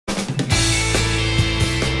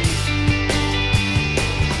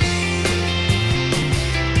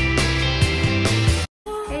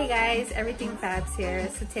Everything Fabs here.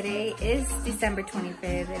 So today is December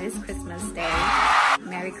 25th. It is Christmas Day.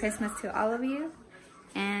 Merry Christmas to all of you.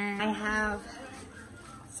 And I have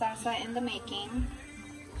salsa in the making.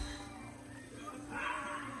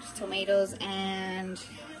 Just tomatoes and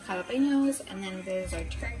jalapenos. And then there's our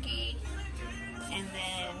turkey. And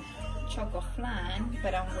then choco flan.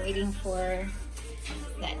 But I'm waiting for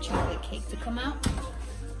that chocolate cake to come out.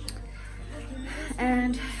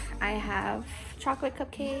 And I have chocolate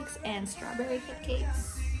cupcakes and strawberry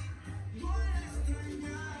cupcakes.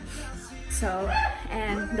 So,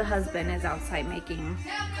 and the husband is outside making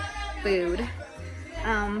food.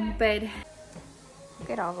 But look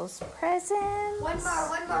at all those presents. One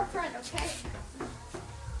more front, okay?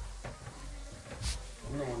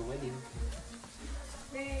 No one winning.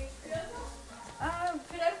 Could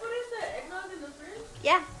I put in the eggnog in the fridge?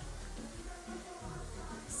 Yeah.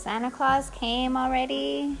 Santa Claus came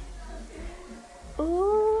already.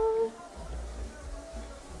 Ooh.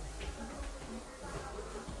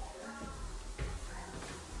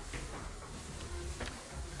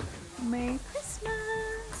 Merry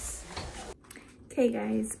Christmas. Okay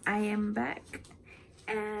guys, I am back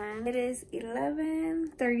and it is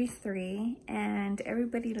 11:33 and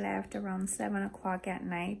everybody left around 7 o'clock at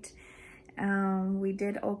night. We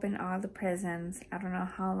did open all the presents. I don't know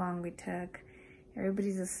how long we took.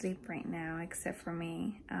 Everybody's asleep right now except for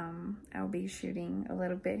me. I'll be shooting a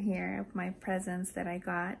little bit here of my presents that I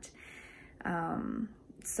got.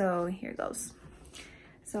 So here goes.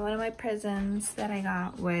 So one of my presents that I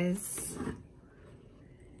got was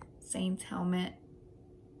Saint's helmet.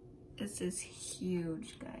 This is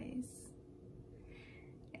huge, guys.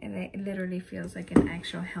 It literally feels like an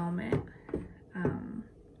actual helmet.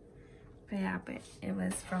 But yeah, but it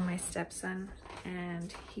was from my stepson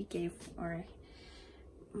and he gave, or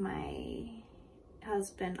my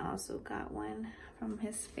husband also got one from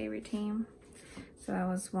his favorite team. So that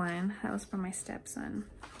was one. That was from my stepson.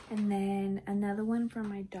 And then another one from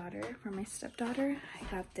my daughter, from my stepdaughter. I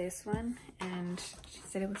got this one and she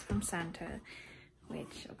said it was from Santa,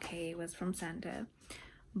 which, okay, it was from Santa.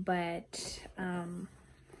 But I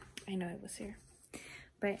know it was here.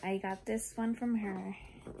 But I got this one from her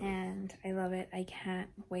and I love it. I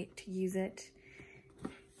can't wait to use it.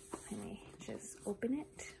 Let me just open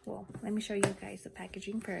it. Well, let me show you guys the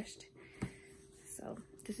packaging first. So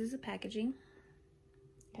this is the packaging.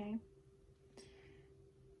 Okay,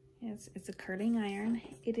 it's a curling iron.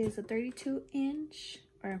 It is a 32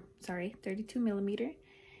 millimeter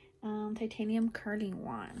titanium curling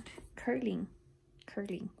wand. Curling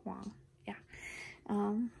wand. Yeah.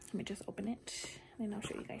 Let me just open it and I'll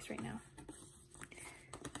show you guys right now.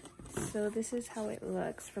 So this is how it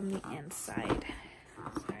looks from the inside.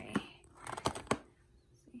 Sorry.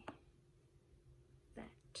 See that.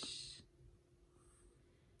 It's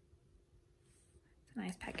a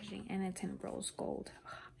nice packaging and it's in rose gold.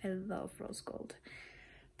 I love rose gold.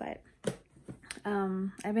 But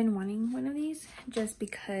I've been wanting one of these just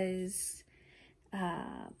because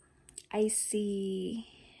I see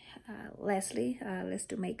Leslie, Let's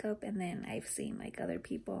Do Makeup, and then I've seen like other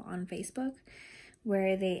people on Facebook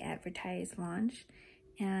where they advertise Launch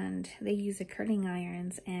and they use the curling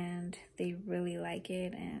irons and they really like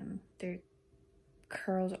it and their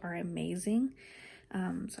curls are amazing.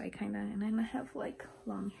 So I kind of, and then I have like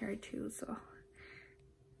long hair too, so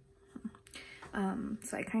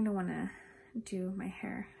I kind of want to do my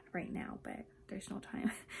hair right now, but there's no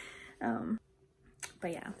time.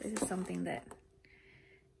 But yeah, this is something that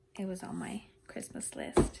it was on my Christmas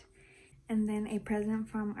list. And then a present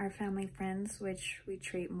from our family friends, which we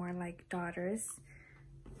treat more like daughters,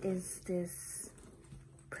 is this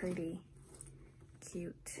pretty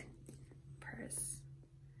cute purse.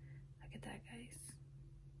 Look at that, guys.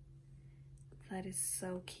 That is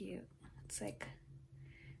so cute. It's like,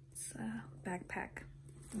 it's a backpack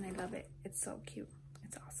and I love it. It's so cute.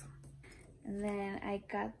 It's awesome. And then I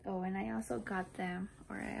got, oh, and I also got them,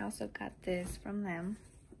 or I also got this from them.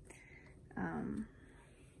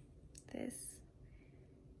 This,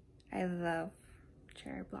 I love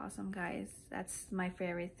cherry blossom, guys. That's my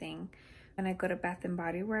favorite thing. When I go to Bath and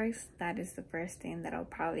Body Works, that is the first thing that I'll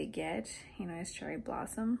probably get, you know, is cherry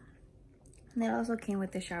blossom. And it also came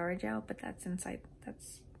with the shower gel, but that's inside,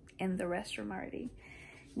 that's in the restroom already.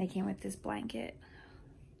 And it came with this blanket.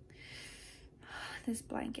 This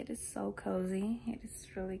blanket is so cozy. It is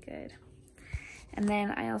really good. And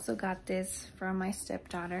then I also got this from my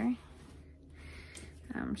stepdaughter.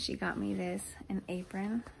 She got me this, an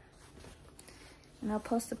apron. And I'll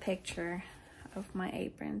post a picture of my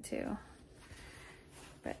apron too.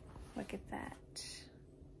 But look at that.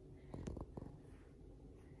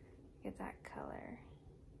 Look at that color.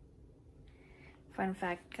 Fun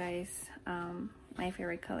fact, guys, my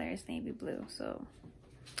favorite color is navy blue, so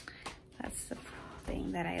that's the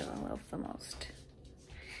thing that I love the most.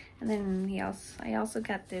 And then I also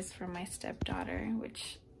got this from my stepdaughter,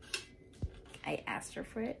 which I asked her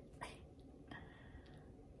for it.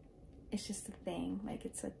 It's just a thing, like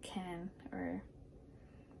it's a can, or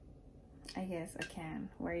I guess a can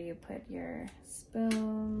where you put your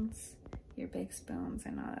spoons, your big spoons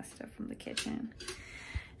and all that stuff from the kitchen.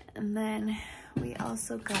 And then we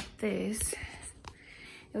also got this.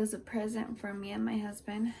 It was a present for me and my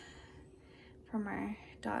husband from our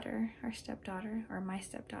daughter, our stepdaughter, or my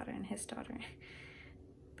stepdaughter and his daughter.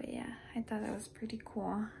 But yeah, I thought that was pretty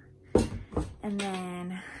cool. And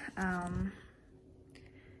then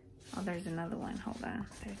oh, there's another one. Hold on,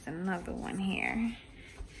 there's another one here.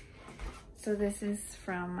 So this is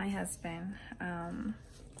from my husband.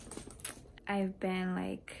 I've been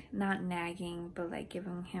like not nagging, but like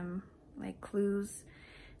giving him like clues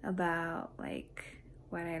about like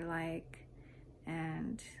what I like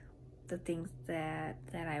and the things that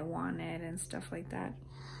I wanted and stuff like that.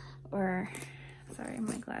 Or, sorry,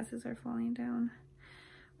 my glasses are falling down.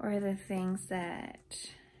 Or the things that,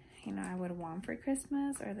 you know, I would want for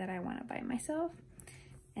Christmas or that I want to buy myself.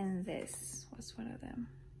 And this was one of them.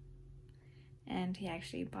 And he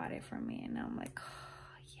actually bought it for me, and I'm like,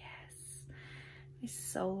 oh, yes. I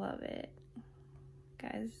so love it.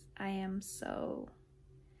 Guys, I'm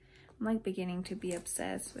like beginning to be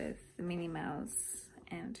obsessed with the Minnie Mouse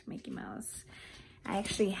and Mickey Mouse. I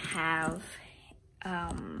actually have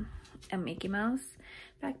a Mickey Mouse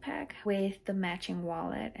backpack with the matching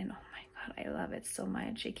wallet, and oh my god, I love it so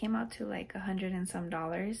much. It came out to like $100 and some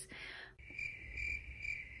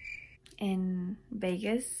in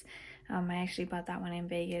Vegas. I actually bought that one in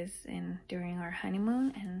Vegas during our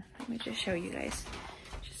honeymoon, and let me just show you guys,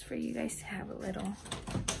 just for you guys to have a little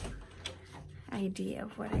idea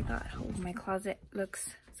of what I got. Oh, my closet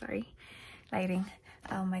looks, sorry, lighting.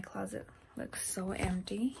 My closet looks so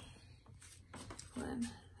empty. Hold on,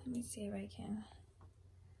 let me see if I can.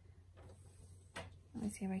 Let me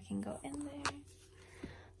see if I can go in there.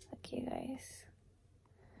 Look, you guys.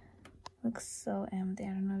 Looks so empty. I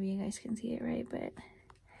don't know if you guys can see it right, but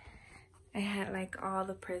I had like all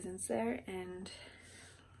the presents there, and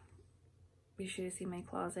you should have seen my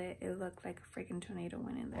closet. It looked like a freaking tornado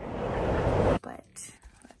went in there. But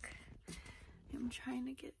look, I'm trying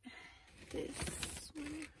to get this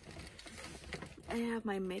one. I have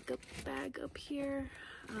my makeup bag up here,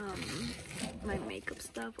 my makeup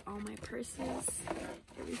stuff, all my purses,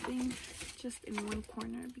 everything just in one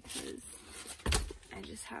corner because I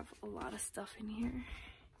just have a lot of stuff in here.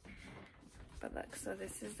 But look, so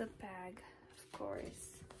this is the bag, of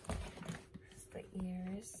course. This is the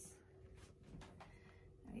ears.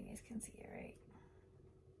 You guys can see it, right?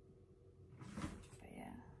 But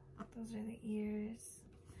yeah, those are the ears.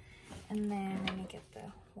 And then let me get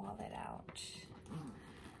the wallet out.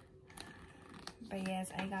 But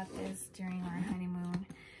yes, I got this during our honeymoon.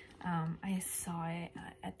 I saw it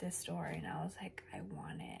at the store and I was like, I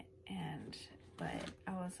want it. But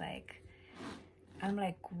I was like, I'm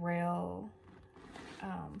like real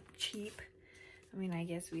cheap. I mean, I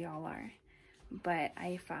guess we all are. But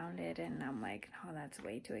I found it and I'm like, oh, that's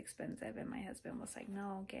way too expensive. And my husband was like,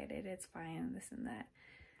 no, get it, it's fine, this and that.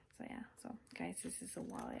 So yeah, so guys, this is a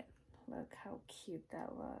wallet. Look how cute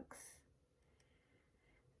that looks.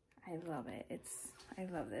 I love it. I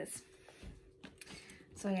love this.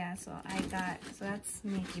 So yeah, so that's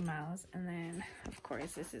Mickey Mouse. And then of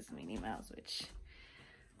course this is Minnie Mouse, which,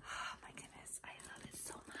 oh my goodness, I love it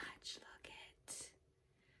so much.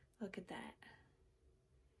 Look at that.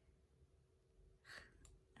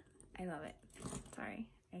 I love it. Sorry,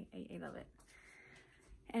 I love it.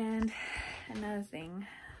 And another thing,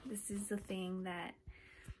 this is the thing that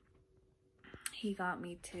he got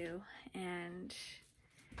me too, and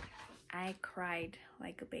I cried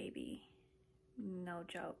like a baby, no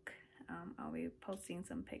joke. I'll be posting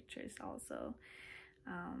some pictures also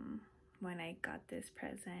when I got this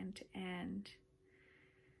present. And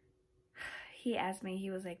he asked me,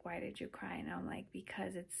 he was like, why did you cry? And I'm like,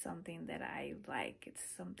 because it's something that I like. It's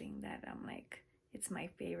something that I'm like, it's my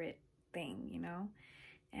favorite thing, you know?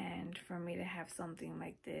 And for me to have something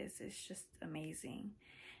like this is just amazing.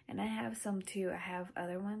 And I have some too. I have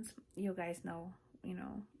other ones. You guys know, you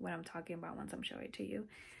know, what I'm talking about once I'm showing it to you.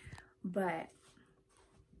 But,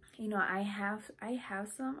 you know, I have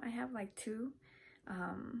some. I have like two.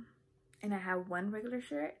 And I have one regular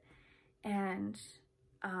shirt. And,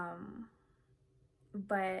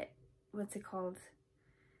 but what's it called?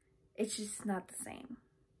 It's just not the same,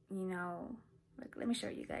 you know. Like, let me show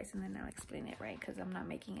you guys and then I'll explain it, right? Because I'm not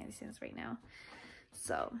making any sense right now.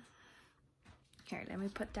 So here, let me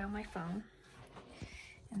put down my phone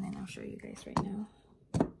and then I'll show you guys right now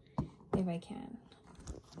if I can.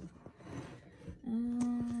 I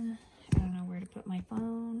don't know where to put my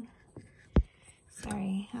phone.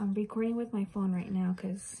 Sorry, I'm recording with my phone right now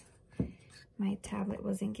because my tablet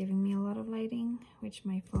wasn't giving me a lot of lighting, which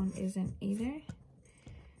my phone isn't either.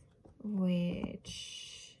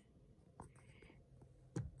 Which,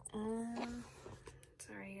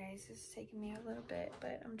 sorry guys, it's taking me a little bit,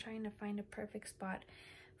 but I'm trying to find a perfect spot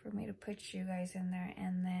for me to put you guys in there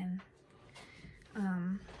and then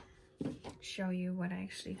show you what I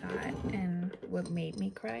actually got and what made me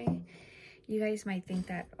cry. You guys might think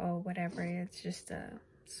that, oh, whatever, it's just a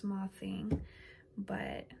small thing,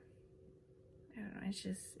 but I don't know, it's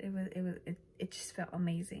just, it just felt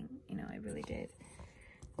amazing, you know, it really did.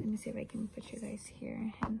 Let me see if I can put you guys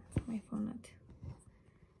here and my phone not.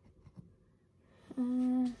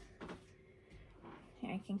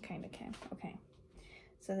 Yeah, I can kind of okay.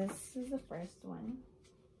 So this is the first one.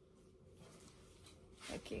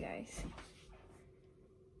 Look, you guys.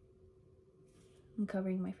 I'm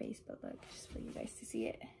covering my face, but look, just for you guys to see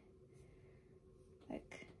it.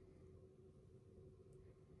 Look.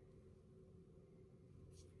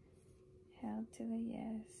 Hell to the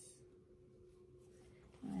yes.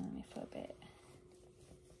 And then let me flip it.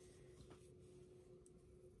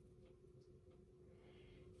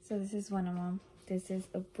 So this is one of them. This is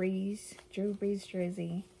a Drew Brees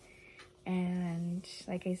jersey. And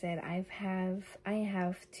like I said, I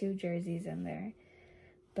have 2 jerseys in there,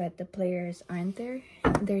 but the players aren't there.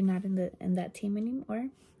 They're not in that team anymore.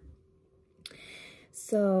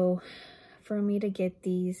 So for me to get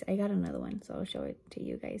these, I got another one, so I'll show it to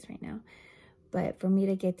you guys right now. But for me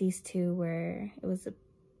to get these 2, where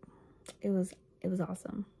it was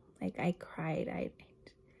awesome. Like, I cried.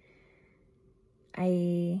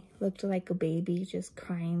 I looked like a baby just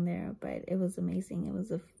crying there, but it was amazing. It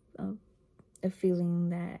was a feeling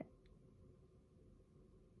that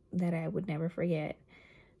I would never forget.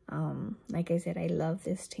 Like I said, I love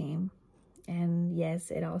this team. And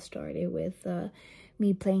yes, it all started with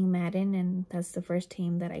me playing Madden, and that's the first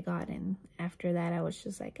team that I got. And after that, I was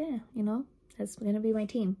just like, you know, that's gonna be my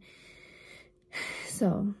team.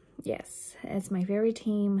 So yes, it's my favorite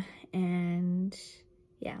team. And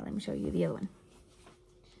yeah, let me show you the other one.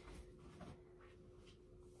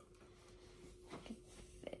 Look at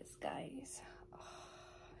this, guys. Oh,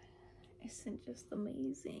 isn't it just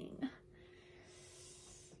amazing?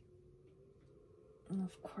 And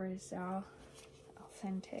of course, they're all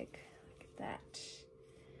authentic. Look at that.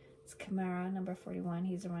 It's Kamara, number 41.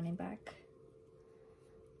 He's a running back.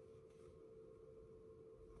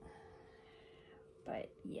 But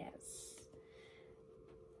yes,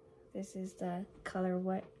 this is the color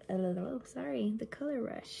the color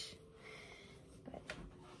rush. But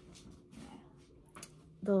yeah,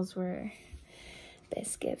 those were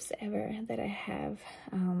best gifts ever that I have.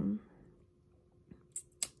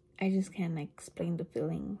 I just can't explain the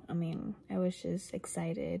feeling. I mean, I was just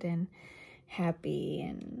excited and happy,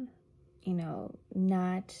 and you know,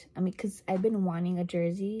 because I've been wanting a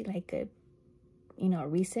jersey, like a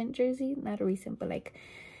recent jersey, not a recent, but like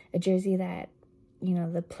a jersey that, you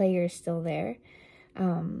know, the player's still there.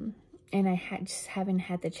 And I just haven't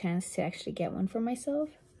had the chance to actually get one for myself.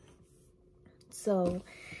 So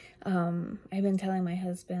I've been telling my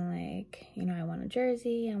husband, like, you know, I want a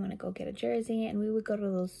jersey, I want to go get a jersey. And we would go to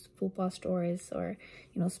those football stores or,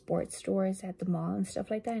 you know, sports stores at the mall and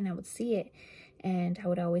stuff like that, and I would see it, and I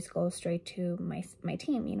would always go straight to my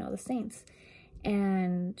team, you know, the Saints.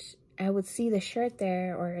 And I would see the shirt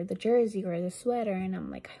there or the jersey or the sweater, and I'm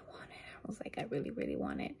like, I want it. I was like, I really, really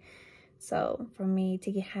want it. So for me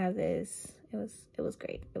to have this, it was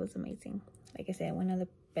great. It was amazing. Like I said, one of the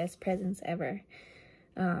best presents ever.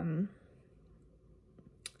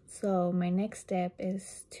 So my next step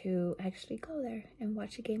is to actually go there and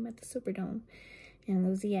watch a game at the Superdome in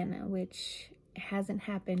Louisiana, which hasn't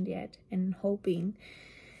happened yet, and hoping,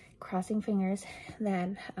 crossing fingers, that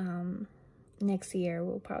next year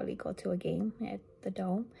we'll probably go to a game at the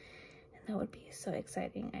Dome, and that would be so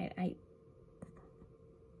exciting. I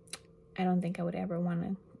don't think I would ever want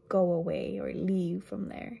to go away or leave from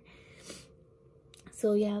there.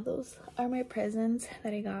 So yeah, those are my presents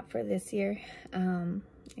that I got for this year.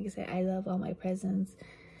 Like I said, I love all my presents.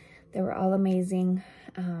 They were all amazing.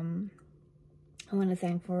 I want to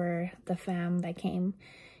thank for the fam that came,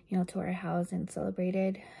 you know, to our house and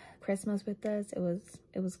celebrated Christmas with us. It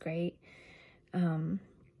was great. And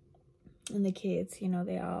the kids, you know,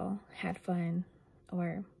 they all had fun,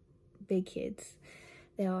 or big kids.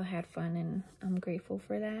 They all had fun, and I'm grateful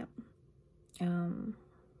for that.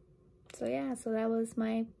 So So yeah, so that was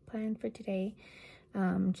my plan for today.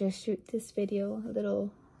 Just shoot this video, a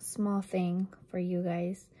little small thing for you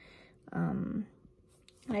guys.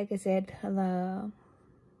 Like I said, the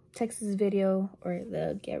Texas video or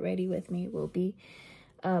the get ready with me will be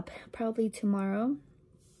up probably tomorrow,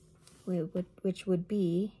 which would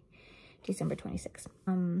be December 26th.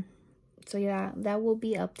 So yeah, that will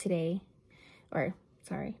be up today, or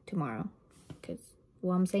sorry, tomorrow, because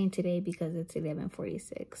well, I'm saying today because it's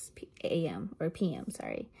 11:46 a.m. or p.m.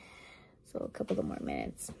 sorry, so a couple of more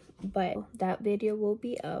minutes. But that video will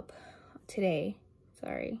be up today,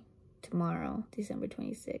 tomorrow, December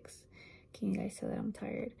 26th. Can you guys tell that I'm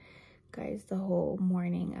tired? Guys, the whole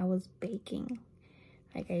morning I was baking.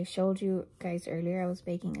 Like I showed you guys earlier, I was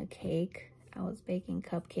baking a cake, I was baking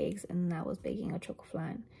cupcakes, and I was baking a choco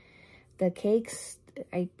flan. The cakes,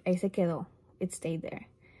 I se quedó. It stayed there.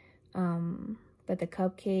 But the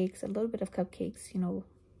cupcakes, a little bit of cupcakes, you know,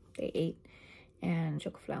 they ate, and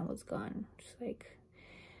choco flan was gone. Just like,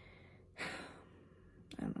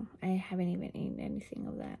 I don't know. I haven't even eaten anything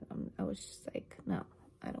of that. I was just like, no,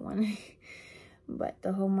 I don't want to. But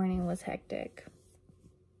the whole morning was hectic.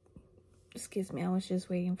 Excuse me, I was just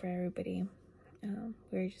waiting for everybody. We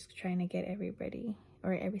were just trying to get everybody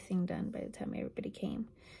or everything done by the time everybody came.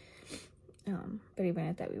 But even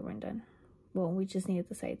at that, we weren't done. Well, we just needed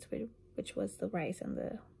the sides, which was the rice and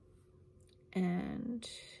the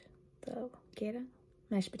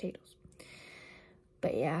mashed potatoes.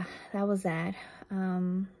 But yeah, that was that.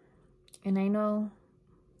 And I know,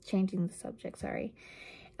 changing the subject, sorry.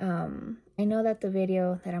 I know that the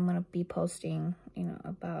video that I'm gonna be posting, you know,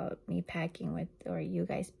 about me packing with, or you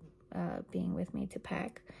guys being with me to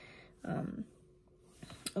pack,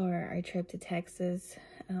 or our trip to Texas,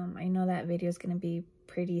 I know that video is gonna be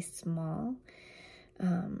pretty small.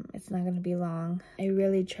 It's not gonna be long. I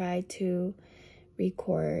really tried to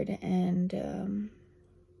record and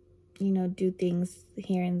you know, do things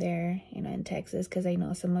here and there, you know, in Texas, because I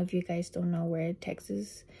know some of you guys don't know where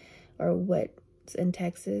Texas or what's in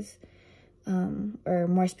Texas, or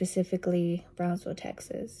more specifically Brownsville,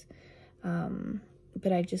 Texas.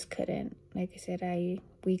 But I just couldn't. Like I said,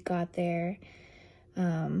 we got there,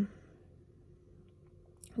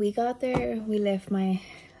 we left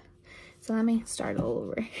so let me start all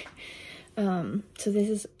over. So this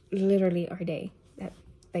is literally our day,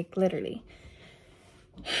 like literally.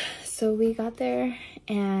 So we got there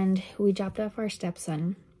and we dropped off our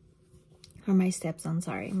stepson, or my stepson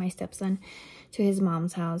to his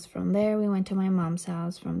mom's house. From there we went to my mom's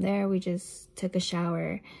house. From there we just took a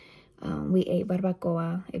shower. We ate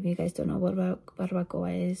barbacoa. If you guys don't know what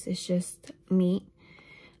barbacoa is, it's just meat.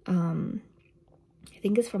 I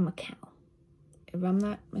think it's from a cow, if I'm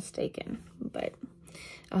not mistaken. But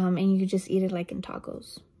and you just eat it like in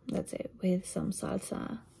tacos. That's it, with some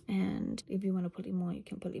salsa. And if you want to put limon, you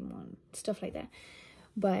can put limon, stuff like that.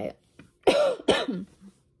 But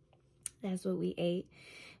that's what we ate.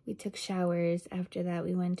 We took showers. After that,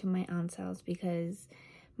 we went to my aunt's house because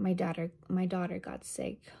my daughter got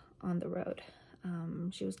sick on the road.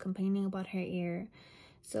 She was complaining about her ear,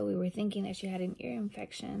 so we were thinking that she had an ear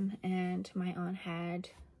infection. And my aunt had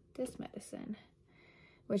this medicine,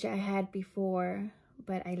 which I had before,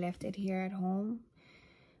 but I left it here at home,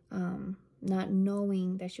 not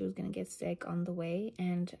knowing that she was gonna get sick on the way.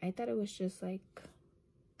 And I thought it was just like,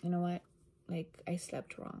 you know what, like I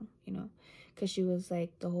slept wrong, you know, because she was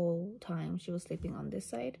like, the whole time she was sleeping on this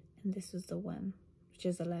side, and this is the one, which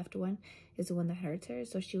is the left one, is the one that hurts her.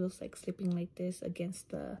 So she was like sleeping like this against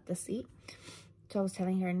the seat. So I was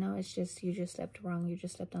telling her, no, it's just, you just slept wrong, you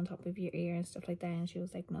just slept on top of your ear and stuff like that. And she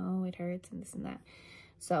was like, no, it hurts and this and that.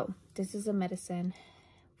 So this is a medicine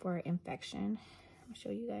for infection. I'll show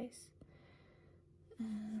you guys. Let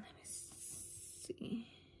me see.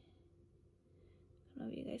 I don't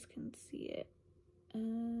know if you guys can see it.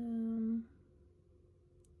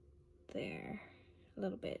 There, a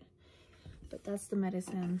little bit. But that's the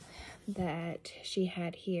medicine that she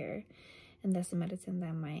had here. And that's the medicine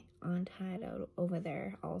that my aunt had over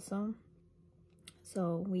there also.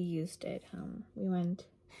 So we used it. We went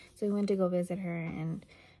to go visit her, and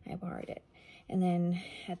I borrowed it. And then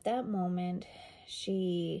at that moment,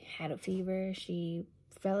 she had a fever. She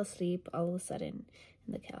fell asleep all of a sudden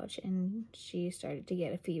in the couch, and she started to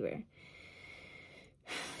get a fever.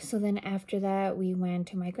 So then after that, we went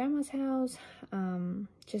to my grandma's house,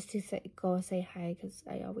 just to go say hi, because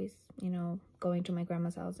I always, you know, going to my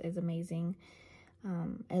grandma's house is amazing.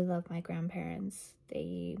 I love my grandparents.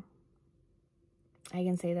 I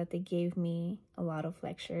can say that they gave me a lot of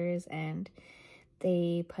lectures, and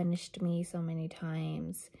they punished me so many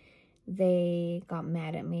times. They got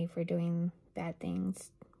mad at me for doing bad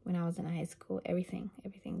things, when I was in high school, everything.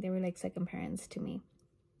 They were like second parents to me.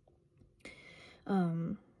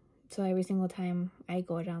 So every single time I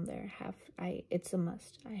go down there, it's a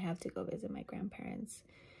must. I have to go visit my grandparents.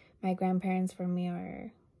 My grandparents for me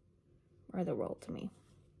are the world to me.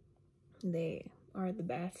 They are the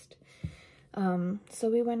best. So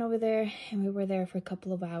we went over there and we were there for a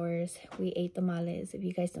couple of hours. We ate tamales. If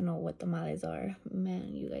you guys don't know what tamales are,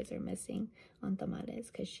 man, you guys are missing on tamales,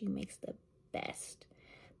 because she makes the best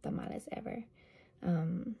tamales ever.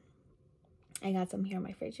 I got some here in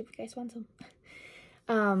my fridge if you guys want some.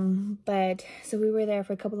 But so we were there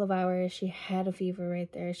for a couple of hours. She had a fever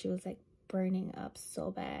right there. She was like burning up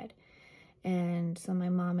so bad. And so my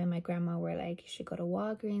mom and my grandma were like, you should go to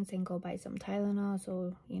Walgreens and go buy some Tylenol,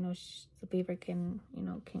 so, you know, the fever can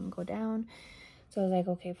go down. So I was like,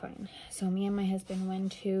 okay, fine. So me and my husband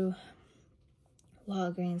went to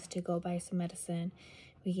Walgreens to go buy some medicine.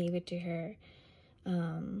 We gave it to her.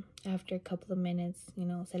 After a couple of minutes, you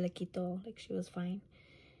know, se le quitó, like she was fine.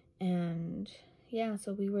 And yeah,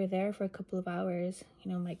 so we were there for a couple of hours. You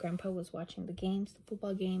know, my grandpa was watching the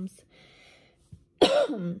football games.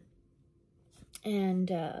 And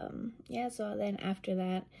yeah, so then after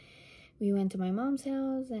that we went to my mom's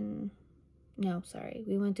house, and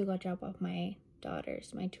we went to go drop off my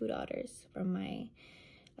two daughters from my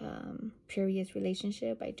previous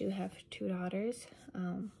relationship. I do have two daughters.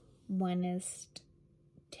 One is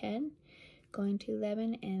 10 going to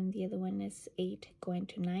 11, and the other one is 8 going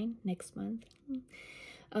to 9 next month.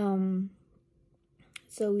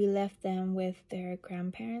 So we left them with their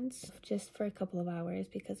grandparents just for a couple of hours,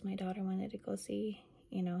 because my daughter wanted to go see,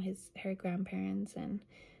 you know, her grandparents. And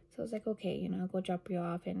so I was like, okay, you know, I'll go drop you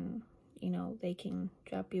off, and, you know, they can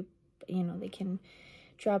drop you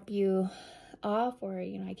off, or,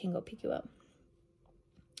 you know, I can go pick you up.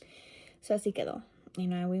 So así quedó. You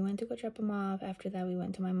know, we went to go drop them off. After that, we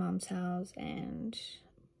went to my mom's house, and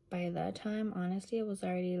by that time, honestly, it was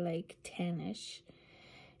already like 10-ish.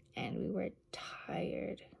 And we were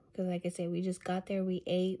tired, because like I said, we just got there, we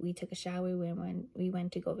ate, we took a shower, we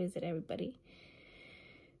went to go visit everybody.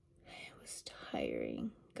 It was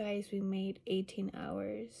tiring, guys. We made 18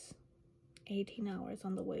 hours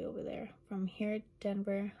on the way over there, from here,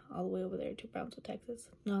 Denver, all the way over there to Brownsville, Texas,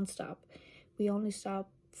 nonstop. We only stop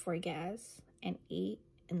for gas and eat,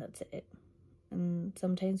 and that's it. And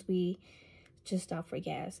sometimes we just stop for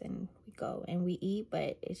gas and we go and we eat,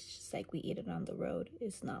 but it's just like we eat it on the road.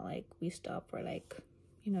 It's not like we stop for like,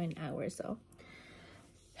 you know, an hour or so.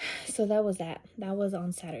 So that was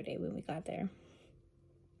on Saturday when we got there.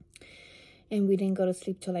 And we didn't go to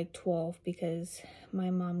sleep till like 12, because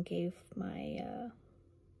my mom gave my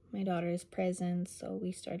daughters presents, so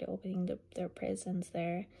we started opening their presents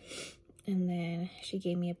there. And then she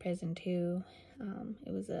gave me a present too.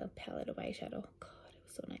 It was a palette of eyeshadow. God, it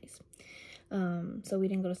was so nice. So we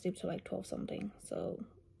didn't go to sleep till like 12 something. So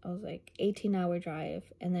I was like 18-hour drive,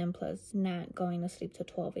 and then plus not going to sleep till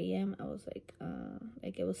 12 a.m. I was like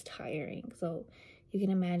it was tiring. So you can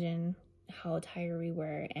imagine how tired we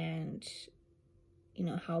were, and you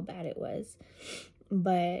know how bad it was.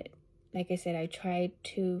 But like I said, I tried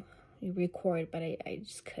to record, but I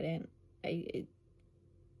just couldn't. It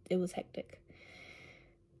was hectic.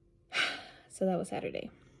 So that was Saturday.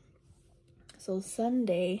 So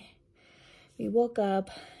Sunday, we woke up,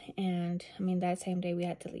 and I mean, that same day we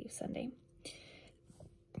had to leave, Sunday.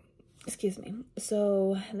 Excuse me.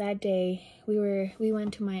 So that day we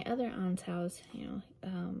went to my other aunt's house, you know,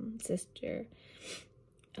 sister,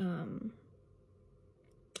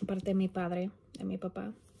 parte de mi padre, de mi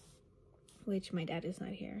papá, which my dad is not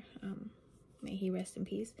here. May he rest in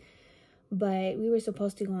peace. But we were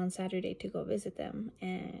supposed to go on Saturday to go visit them,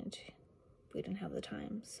 and we didn't have the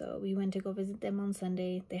time. So we went to go visit them on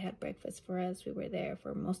Sunday. They had breakfast for us. We were there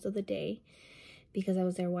for most of the day, because I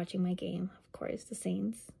was there watching my game, of course, the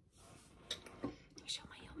Saints. Let me show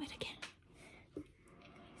my helmet again.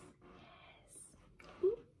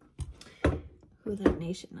 Yes. Hula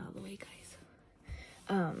Nation all the way, guys.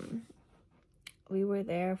 We were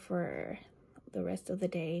there for the rest of the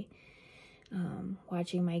day,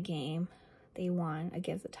 watching my game. They won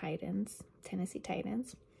against the Titans, Tennessee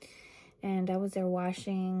Titans. And I was there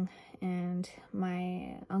washing, and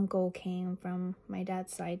my uncle came from my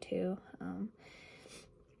dad's side too.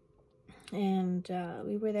 And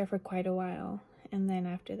we were there for quite a while. And then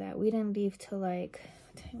after that, we didn't leave till like,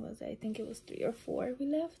 what time was it? I think it was 3 or 4 we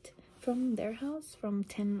left from their house, from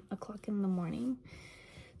 10 o'clock in the morning.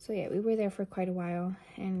 So yeah, we were there for quite a while,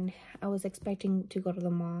 and I was expecting to go to the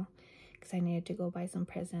mall, because I needed to go buy some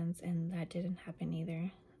presents, and that didn't happen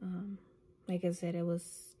either. Like I said, it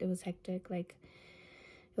was hectic. Like,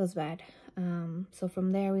 It was bad. So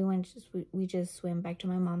from there we just went back to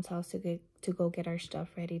my mom's house to go get our stuff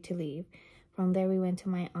ready to leave. From there we went to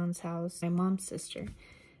my aunt's house, my mom's sister,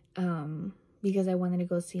 because I wanted to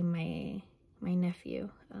go see my nephew.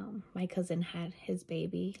 My cousin had his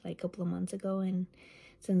baby like a couple of months ago, and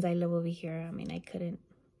since I live over here, I mean,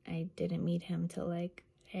 I didn't meet him till like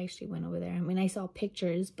I actually went over there. I mean, I saw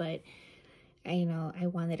pictures, but I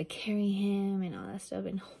wanted to carry him and all that stuff,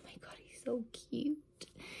 and oh my god, he's so cute.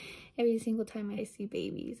 Every single time I see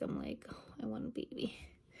babies, I'm like, oh, I want a baby.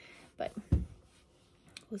 But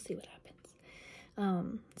we'll see what happens.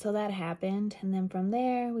 So that happened, and then from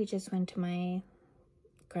there we just went to my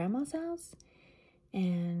grandma's house,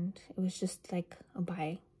 and it was just like a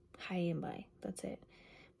bye, hi and bye. That's it.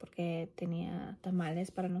 Porque tenía tamales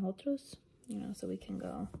para nosotros, so we can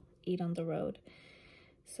go eat on the road.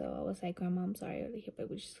 So I was like, Grandma, I'm sorry, but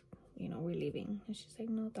we just, we're leaving. And she's like,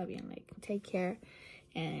 no, está bien, like, take care,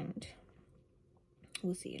 and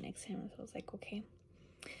we'll see you next time. So I was like, okay.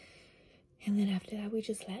 And then after that, we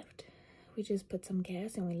just left. We just put some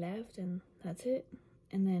gas and we left, and that's it.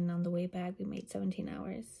 And then on the way back, we made 17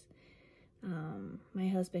 hours. My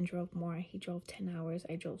husband drove more. He drove 10 hours.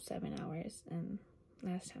 I drove 7 hours. And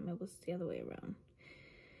last time it was the other way around.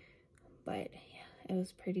 But yeah, it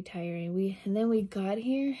was pretty tiring. And then we got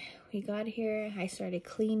here. I started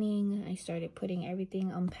cleaning. I started putting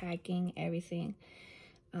everything, unpacking everything.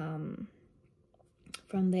 From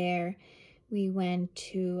there, we went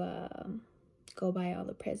to go buy all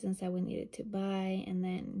the presents that we needed to buy. And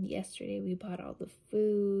then yesterday we bought all the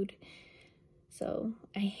food. So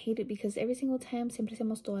I hate it because every single time siempre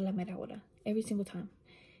hacemos toda la mera hora. Every single time.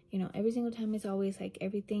 Every single time it's always like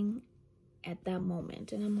everything at that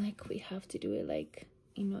moment. And I'm like, we have to do it like,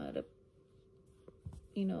 at a,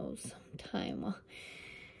 some time.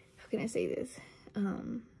 How can I say this?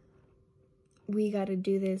 We got to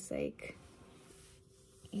do this like,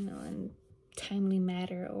 in timely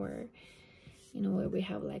matter, or, where we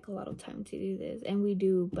have like a lot of time to do this. And we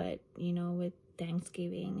do, but, with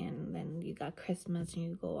Thanksgiving, and then you got Christmas, and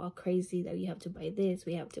you go all crazy that you have to buy this,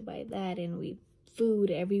 we have to buy that, and food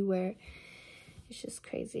everywhere. It's just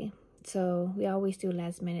crazy. So we always do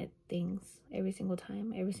last minute things every single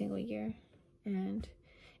time, every single year, and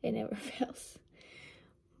it never fails.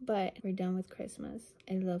 But we're done with Christmas.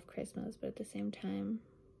 I love Christmas, but at the same time,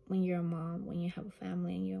 when you're a mom, when you have a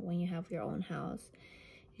family, and when you have your own house,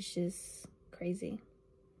 it's just crazy.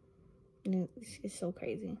 It's so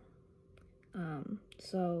crazy.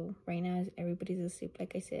 So right now everybody's asleep,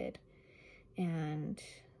 like I said, and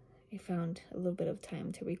I found a little bit of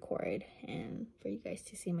time to record and for you guys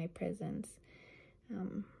to see my presents.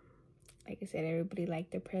 Like I said, everybody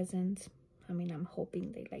liked their presents. I mean, I'm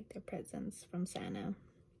hoping they like their presents from Santa,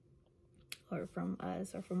 or from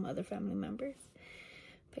us, or from other family members.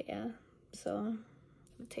 But yeah, so I'm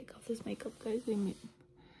gonna take off this makeup, guys. I did my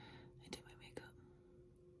makeup,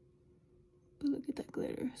 but look at that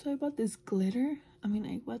glitter. So I bought this glitter.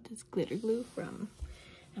 I bought this glitter glue from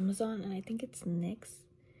Amazon, and I think it's NYX.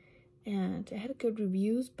 And it had good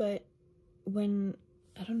reviews, but I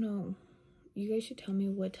don't know, you guys should tell me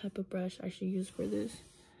what type of brush I should use for this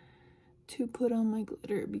to put on my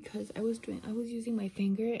glitter, because I was using my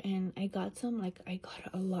finger, and I got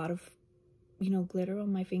a lot of glitter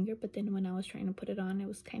on my finger, but then when I was trying to put it on, it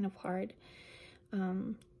was kind of hard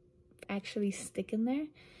actually sticking there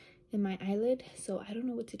in my eyelid. So I don't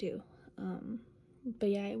know what to do. But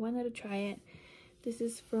yeah, I wanted to try it. This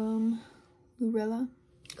is from Lurella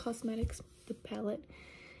Cosmetics, the palette.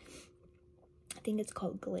 I think it's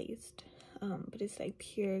called Glazed, but it's like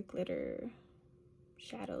pure glitter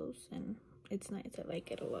shadows, and it's nice. I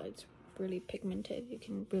like it a lot. It's really pigmented. You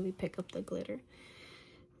can really pick up the glitter.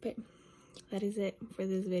 But that is it for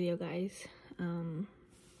this video, guys.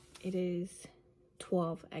 It is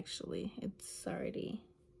 12, actually. It's already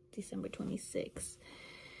December 26th.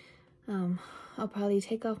 I'll probably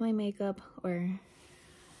take off my makeup or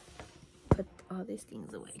put all these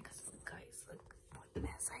things away, because guys, look what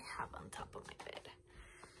mess I have on top of my bed.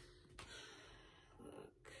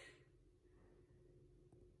 Look,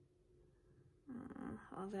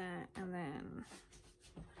 all that, and then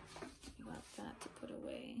you have that to put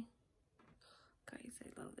away. Guys,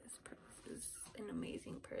 I love this purse. It's an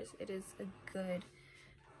amazing purse. It is a good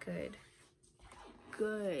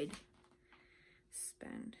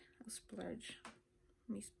spend. A splurge.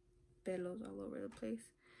 Mis pelos all over the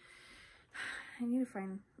place. I need to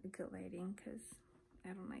find a good lighting, because I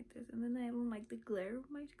don't like this. And then I don't like the glare of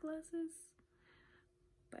my glasses.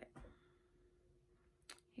 But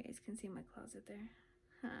you guys can see my closet there.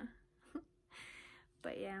 Huh.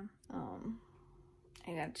 But yeah, I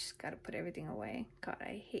I just gotta put everything away. God,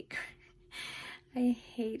 I hate I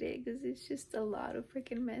hate it because it's just a lot of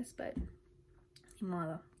freaking mess, but ni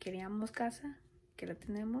modo. Queríamos casa, que la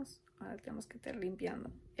tenemos, ahora tenemos que estar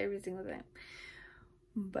limpiando every single time.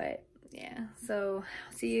 But yeah, so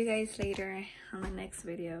see you guys later on the next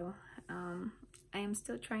video. I am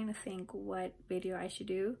still trying to think what video I should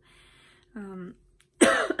do.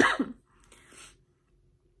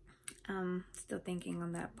 Still thinking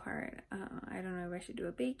on that part. I don't know if I should do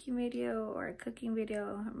a baking video or a cooking video,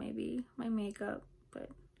 or maybe my makeup, but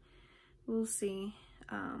we'll see.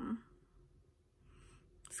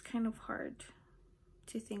 It's kind of hard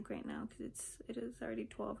to think right now because it is already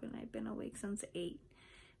 12 and I've been awake since 8,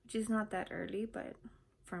 which is not that early, but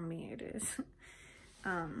for me it is.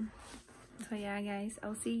 So yeah, guys,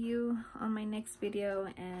 I'll see you on my next video,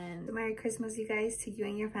 and Merry Christmas, you guys, to you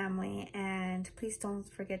and your family. And please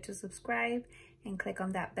don't forget to subscribe and click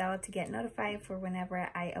on that bell to get notified for whenever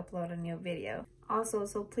I upload a new video. Also,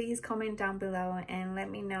 so please comment down below and let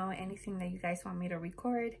me know anything that you guys want me to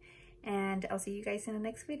record, and I'll see you guys in the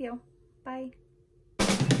next video. Bye.